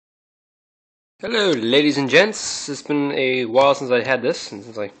Hello, ladies and gents. It's been a while since I had this, and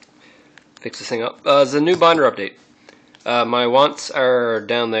since I fixed this thing up. It's a new binder update. My wants are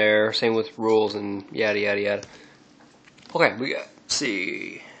down there, same with rules and yada yada yada. Okay, we got, let's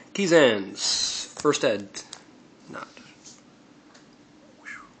see, Kizan's first ed. Not.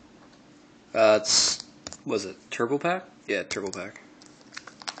 Was it Turbo Pack? Yeah, Turbo Pack.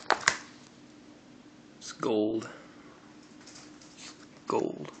 It's gold.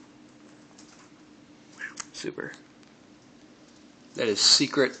 Gold. Super. That is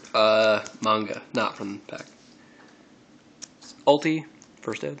secret manga, not from the pack. It's Ulti,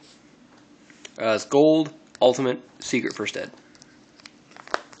 first ed. It's gold, ultimate, secret, first ed.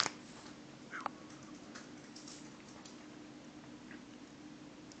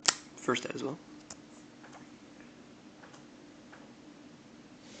 First ed as well.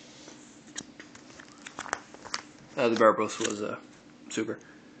 The Barbaros was super.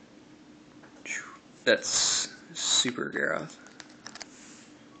 That's super Garroth.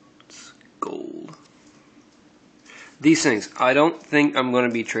 It's gold. These things, I don't think I'm going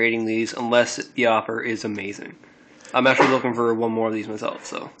to be trading these unless the offer is amazing. I'm actually looking for one more of these myself,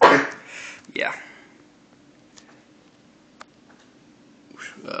 so yeah.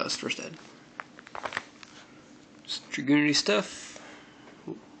 It's first ed. Tragodia stuff.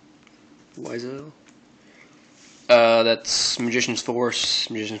 Yugioh. That's Magician's Force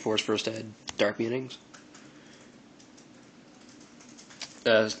first ed, Dark Meanings.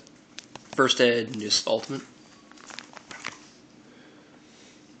 First ed, just ultimate.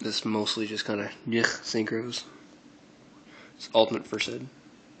 This mostly just kind of synchros. It's ultimate first ed.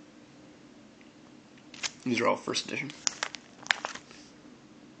 These are all first edition.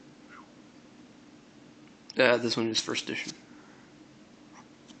 This one is first edition.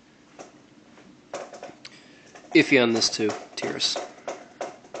 Iffy on this too, Tiras.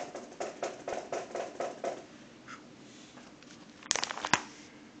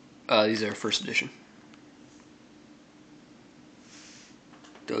 These are first edition.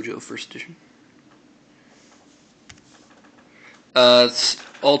 Dojo first edition. It's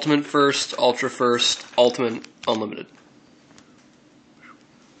ultimate first, ultra first, ultimate, unlimited.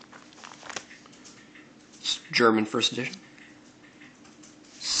 It's German first edition.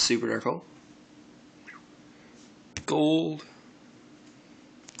 Super Dark Hole. Gold.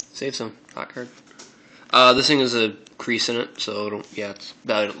 Save some. Hot card. This thing has a crease in it, so don't. Yeah, it's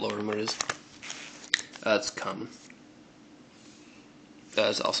valued at lower than what it is. It's common.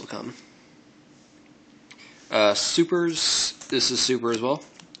 That is also common. Supers. This is super as well.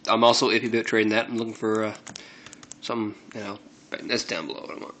 I'm also iffy about trading that. I'm looking for some. That's down below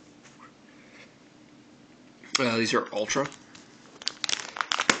what I want. These are ultra.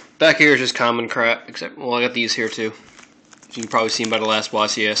 Back here is just common crap, except, well, I got these here too. As you can probably see by the last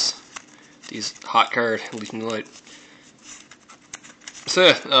YCS. These hot card, at least in the light.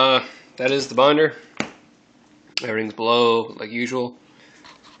 So, that is the binder. Everything's below, like usual.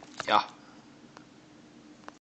 Yeah.